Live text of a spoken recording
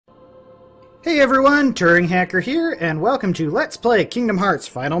Hey everyone, turinghacker here, and welcome to Let's Play Kingdom Hearts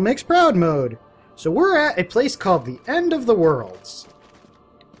Final Mix Proud Mode. So we're at a place called the End of the Worlds.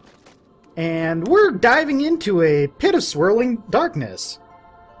 And we're diving into a pit of swirling darkness.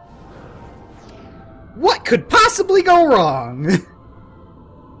 What could possibly go wrong?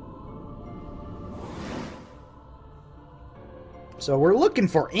 So we're looking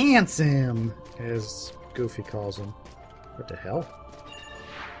for Ansem, as Goofy calls him. What the hell?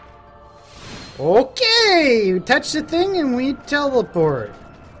 Okay, you touch the thing and we teleport.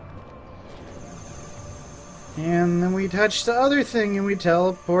 And then we touch the other thing and we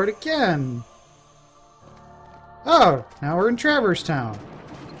teleport again. Oh, now we're in Traverse Town.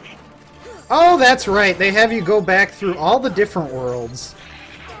 Oh, that's right. They have you go back through all the different worlds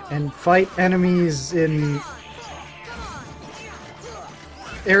and fight enemies in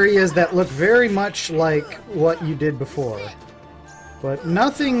areas that look very much like what you did before. But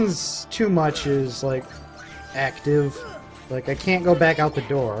nothing's too much is, like, active. Like, I can't go back out the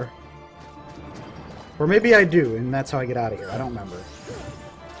door. Or maybe I do, and that's how I get out of here. I don't remember.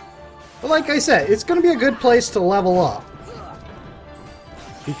 But like I said, it's going to be a good place to level up.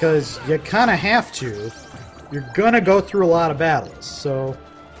 Because you kind of have to. You're going to go through a lot of battles, so...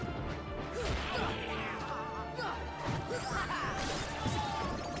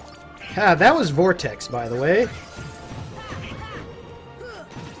 Ah, that was Vortex, by the way.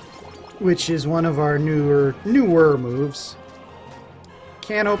 Which is one of our newer moves.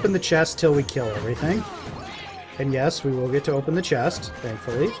 Can't open the chest till we kill everything. And yes, we will get to open the chest,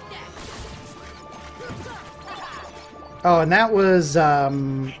 thankfully. Oh, and that was,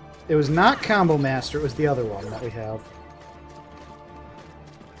 it was not Combo Master, it was the other one that we have.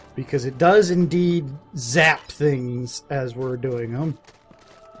 Because it does indeed zap things as we're doing them.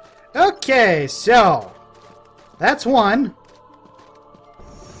 Okay, so, that's one.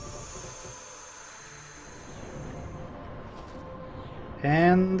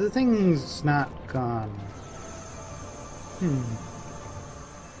 And the thing's not gone.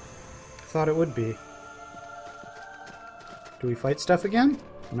 Thought it would be. Do we fight stuff again?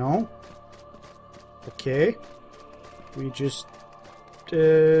 No. Okay. We just...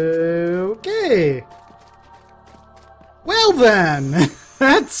 okay. Well then!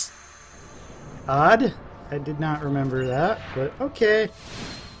 That's... odd. I did not remember that, but okay.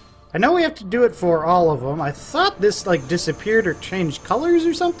 I know we have to do it for all of them. I thought this, like, disappeared or changed colors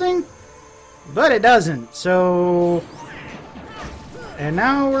or something, but it doesn't, so... And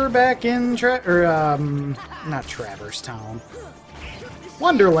now we're back in not Traverse Town.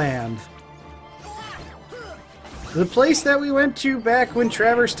 Wonderland. The place that we went to back when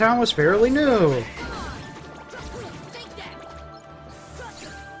Traverse Town was fairly new.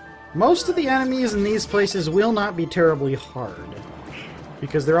 Most of the enemies in these places will not be terribly hard.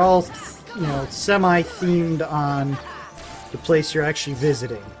 Because they're all, you know, semi-themed on the place you're actually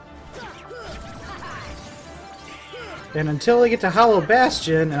visiting. And until I get to Hollow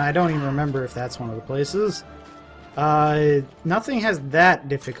Bastion, and I don't even remember if that's one of the places, nothing has that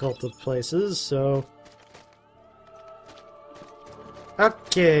difficult of places, so...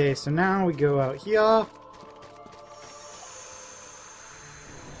 Okay, so now we go out here.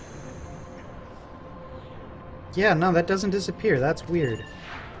 Yeah, no, that doesn't disappear. That's weird.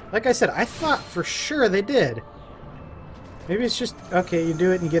 Like I said, I thought for sure they did. Maybe it's just, okay, you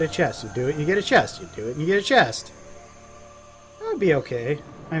do it and you get a chest. You do it and you get a chest. You do it and you get a chest. That would be okay.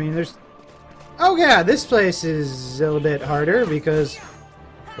 I mean, there's... Oh yeah, this place is a little bit harder because,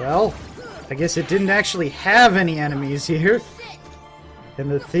 well, I guess it didn't actually have any enemies here. And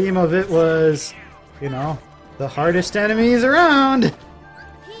the theme of it was, you know, the hardest enemies around.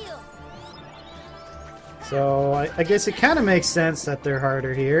 So, I guess it kind of makes sense that they're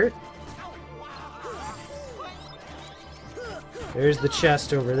harder here. There's the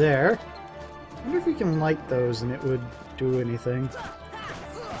chest over there. I wonder if we can light those and it would do anything.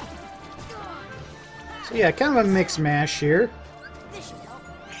 So yeah, kind of a mix mash here.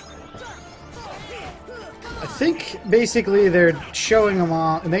 I think, basically, they're showing them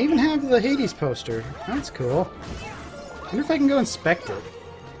all. And they even have the Hades poster. That's cool. I wonder if I can go inspect it.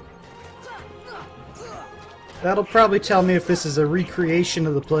 That'll probably tell me if this is a recreation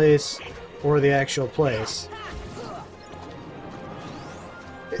of the place or the actual place.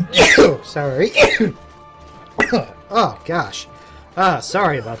 Sorry. Oh, gosh.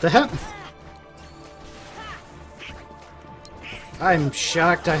 Sorry about that. I'm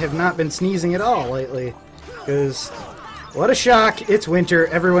shocked I have not been sneezing at all lately. Because, what a shock, it's winter,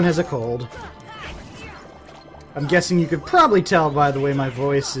 everyone has a cold. I'm guessing you could probably tell by the way my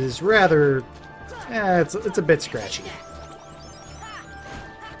voice is rather... it's a bit scratchy.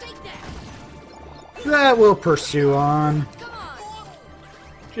 That will pursue on.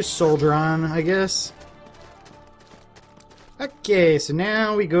 Just soldier on, I guess. Okay, so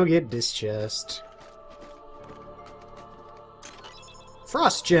now we go get this chest.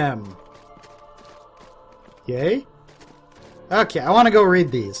 Frost gem. Yay. Okay, I want to go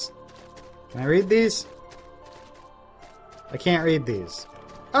read these. Can I read these? I can't read these.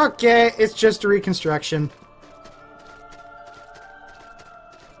 Okay, it's just a reconstruction.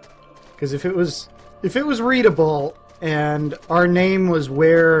 Because if it was readable and our name was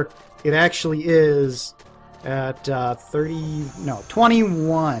where it actually is at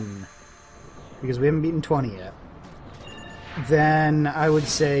 21, because we haven't beaten 20 yet, then I would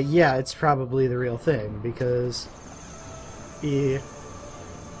say, yeah, it's probably the real thing, because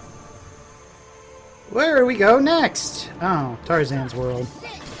where do we go next? Oh, Tarzan's world.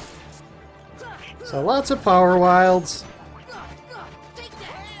 So lots of power wilds.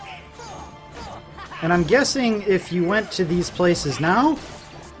 And I'm guessing if you went to these places now,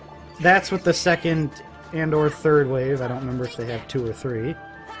 that's what the second and or third wave, I don't remember if they have 2 or 3,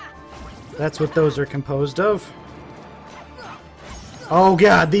 that's what those are composed of. Oh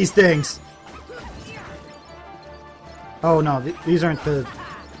god, these things! Oh no, these aren't the...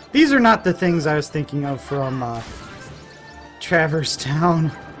 These are not the things I was thinking of from Traverse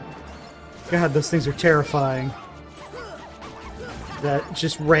Town. God, those things are terrifying. That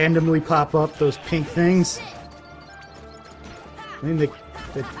just randomly pop up, those pink things. I mean,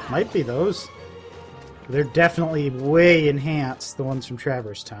 they might be those. They're definitely way enhanced, the ones from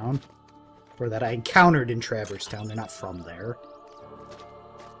Traverse Town. Or that I encountered in Traverse Town. They're not from there.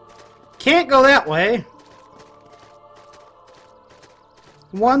 Can't go that way!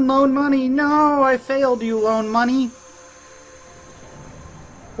 One loan money! No! I failed you, loan money!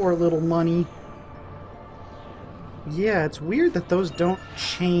 Poor little money. Yeah, it's weird that those don't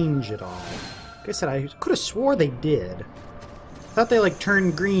change at all. Like I said, I could have swore they did. I thought they, like,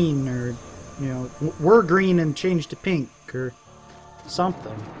 turned green, or, you know, were green and changed to pink, or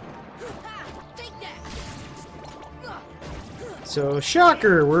something. So,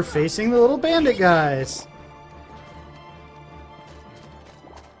 shocker! We're facing the little bandit guys!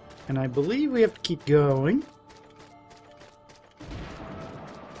 And I believe we have to keep going.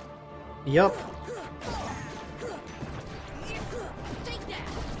 Yup.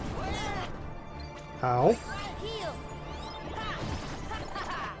 Ow.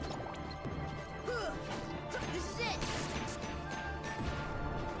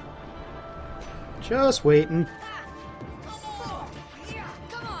 Just waiting.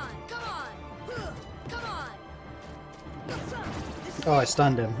 Oh, I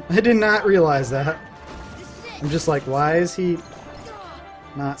stunned him. I did not realize that. I'm just like, why is he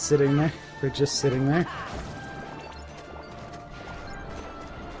not sitting there? We're just sitting there.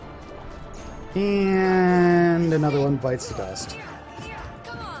 And another one bites the dust.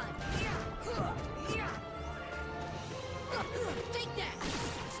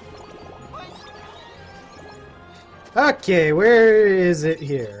 Okay, where is it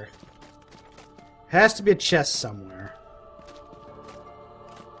here? Has to be a chest somewhere.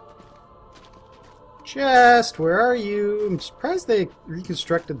 Chest, where are you? I'm surprised they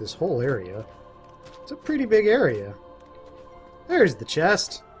reconstructed this whole area. It's a pretty big area. There's the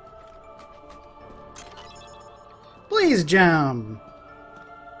chest. Please jump!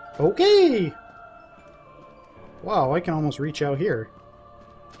 Okay! Wow, I can almost reach out here.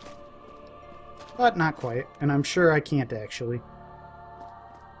 But not quite, and I'm sure I can't actually.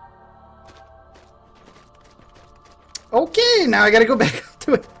 Okay, now I gotta go back up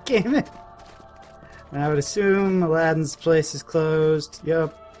to it. Damn it. I would assume Aladdin's place is closed.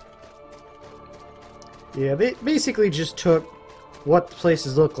 Yup. Yeah, they basically just took what the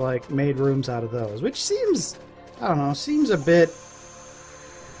places look like, made rooms out of those, which seems... I don't know, seems a bit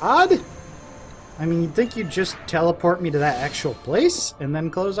odd. I mean, you'd think you'd just teleport me to that actual place and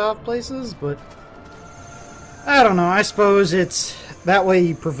then close off places, but I don't know. I suppose it's that way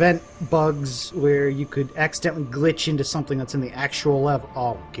you prevent bugs where you could accidentally glitch into something that's in the actual level.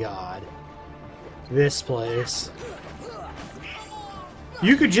 Oh, God. This place.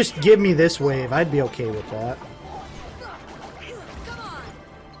 You could just give me this wave. I'd be okay with that.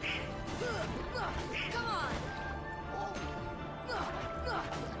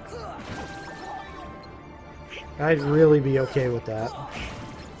 I'd really be okay with that.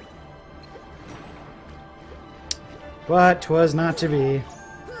 But 'twas not to be.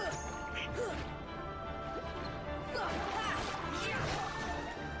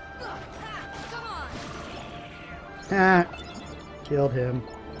 Ah, killed him.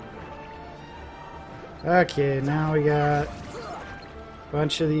 Okay, now we got a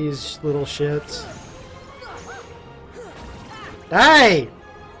bunch of these little shits. Die!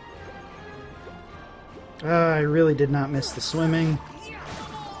 I really did not miss the swimming.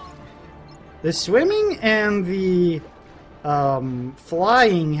 The swimming and the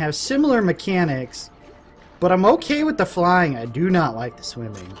flying have similar mechanics, but I'm okay with the flying. I do not like the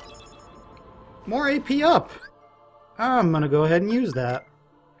swimming. More AP up. I'm gonna go ahead and use that.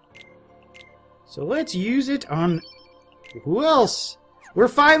 So let's use it on... Who else? We're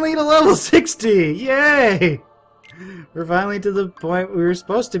finally to level 60! Yay! We're finally to the point we were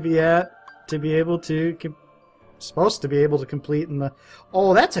supposed to be at to be able to... complete in the...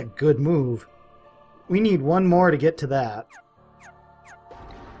 Oh, that's a good move. We need one more to get to that.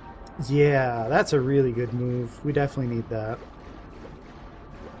 Yeah, that's a really good move. We definitely need that.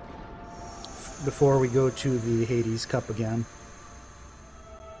 Before we go to the Hades Cup again.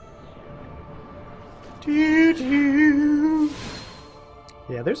 Doo-doo.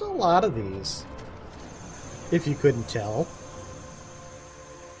 Yeah, there's a lot of these. If you couldn't tell.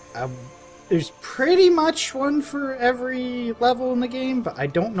 There's pretty much one for every level in the game, but I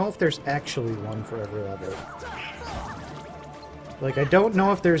don't know if there's actually one for every level. Like, I don't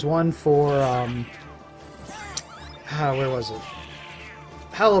know if there's one for, where was it?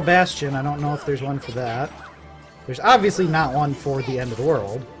 Hollow Bastion, I don't know if there's one for that. There's obviously not one for the end of the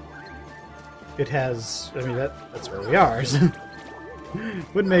world. It has, I mean, that's where we are.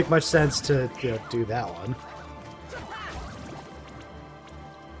 Wouldn't make much sense to do that one.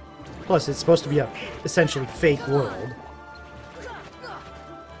 Plus, it's supposed to be a essentially fake world.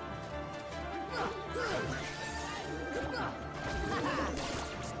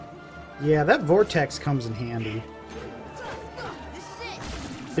 Yeah, that vortex comes in handy.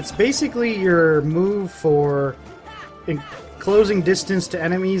 It's basically your move for closing distance to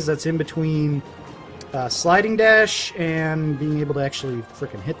enemies that's in between sliding dash and being able to actually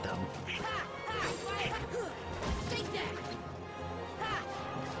frickin' hit them.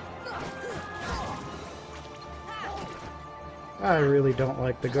 I really don't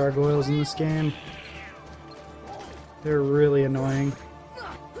like the gargoyles in this game. They're really annoying.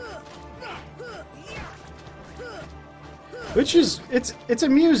 Which is, it's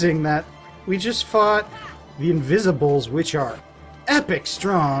amusing that we just fought the Invisibles, which are epic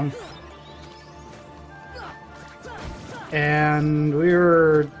strong. And we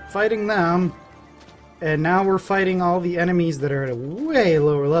were fighting them, and now we're fighting all the enemies that are at a way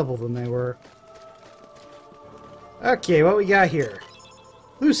lower level than they were. Okay, what we got here?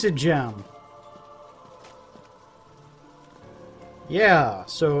 Lucid Gem. Yeah,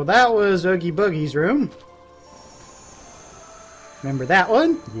 so that was Oogie Boogie's room. Remember that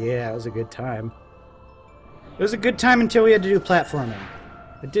one? Yeah, it was a good time. It was a good time until we had to do platforming.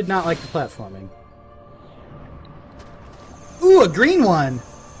 I did not like the platforming. Ooh, a green one!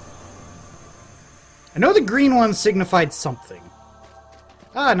 I know the green one signified something.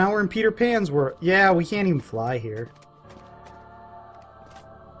 Ah, now we're in Peter Pan's world. Yeah, we can't even fly here.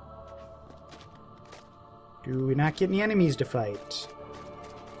 Do we not get any enemies to fight?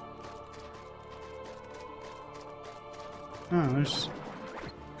 Oh, there's...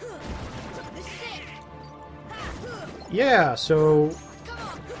 Yeah, so...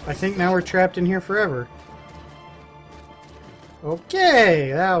 I think now we're trapped in here forever.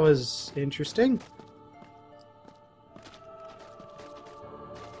 Okay, that was interesting.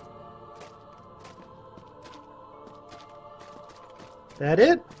 That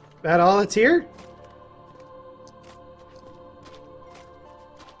it? That all that's here?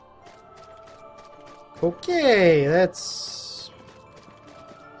 Okay, that's...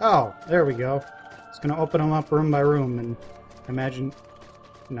 Oh, there we go. It's gonna open them up room by room and imagine...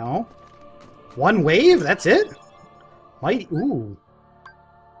 No? One wave? That's it? Mighty... Ooh.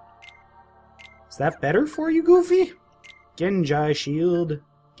 Is that better for you, Goofy? Genji Shield.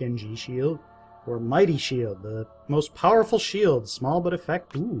 Genji Shield. Or Mighty Shield. The most powerful shield. Small but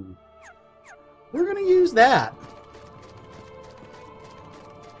effective. Ooh. We're gonna use that.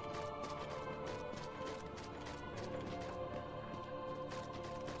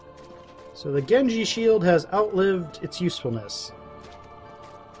 So the Genji Shield has outlived its usefulness.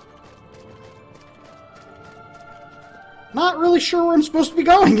 Not really sure where I'm supposed to be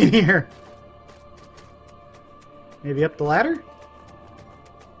going in here. Maybe up the ladder?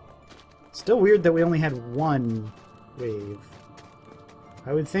 Still weird that we only had one wave.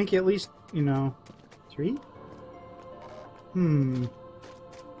 I would think at least, you know, 3?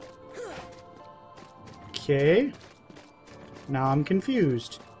 Okay. Now I'm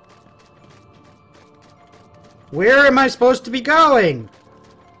confused. Where am I supposed to be going?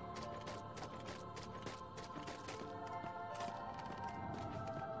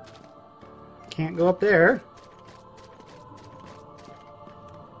 Can't go up there.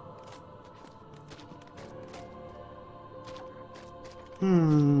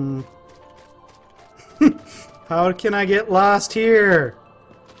 Hmm. How can I get lost here?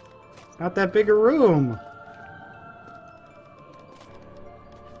 Not that big a room.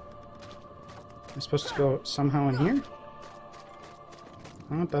 Am I supposed to go somehow in here?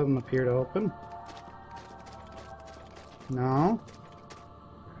 Oh, it doesn't appear to open. No.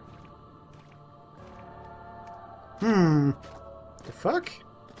 The fuck?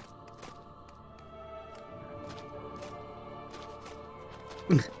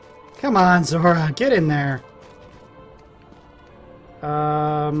 Come on, Sora, get in there.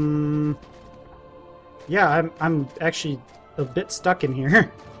 Yeah, I'm actually a bit stuck in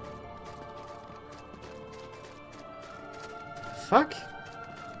here. Fuck?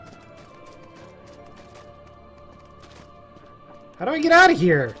 How do I get out of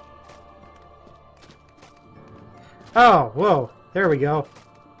here? Oh, whoa. There we go.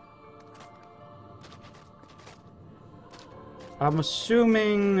 I'm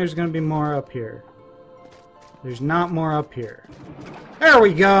assuming there's going to be more up here. There's not more up here. There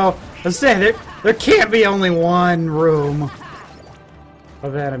we go! I'm saying there can't be only one room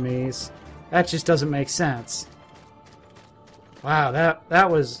of enemies. That just doesn't make sense. Wow,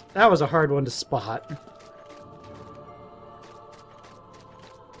 that was a hard one to spot.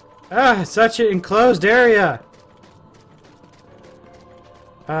 Ah, such an enclosed area.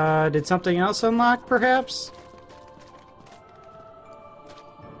 Did something else unlock, perhaps?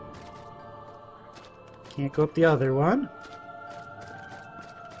 Can't go up the other one.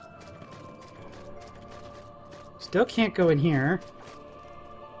 Still can't go in here.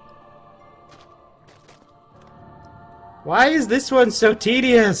 Why is this one so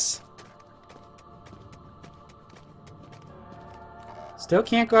tedious? Still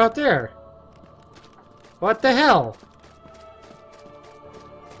can't go out there. What the hell?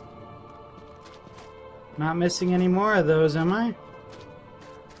 Not missing any more of those, am I?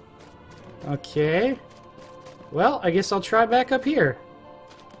 Okay. Well, I guess I'll try back up here.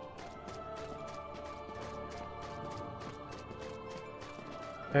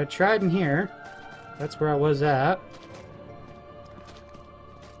 I tried in here. That's where I was at.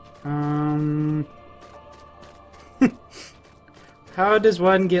 How does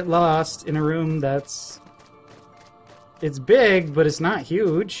one get lost in a room that's... It's big, but it's not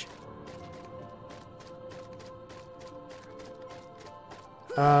huge.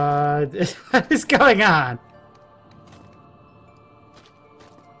 What is going on?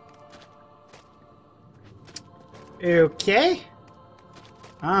 Okay.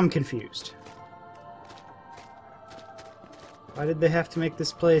 I'm confused. Why did they have to make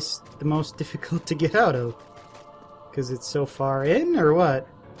this place the most difficult to get out of? Because it's so far in, or what?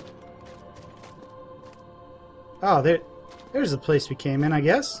 Oh, there's the place we came in, I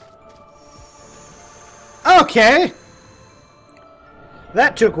guess. Okay!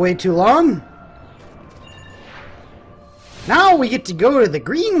 That took way too long. Now we get to go to the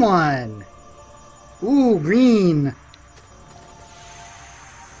green one. Ooh, green.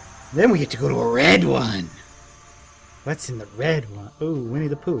 Then we get to go to a red one. What's in the red one? Ooh, Winnie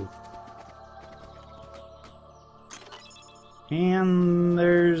the Pooh. And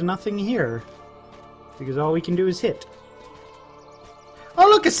there's nothing here. Because all we can do is hit. Oh,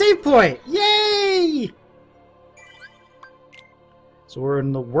 look, a save point! Yay! So we're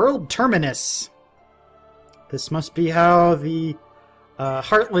in the world terminus. This must be how the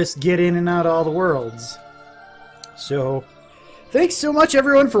Heartless get in and out of all the worlds. So, thanks so much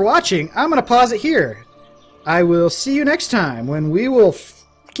everyone for watching. I'm going to pause it here. I will see you next time when we will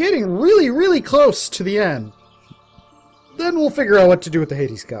getting really, really close to the end. Then we'll figure out what to do with the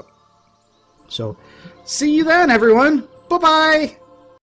Hades Cup. So, see you then, everyone. Bye-bye.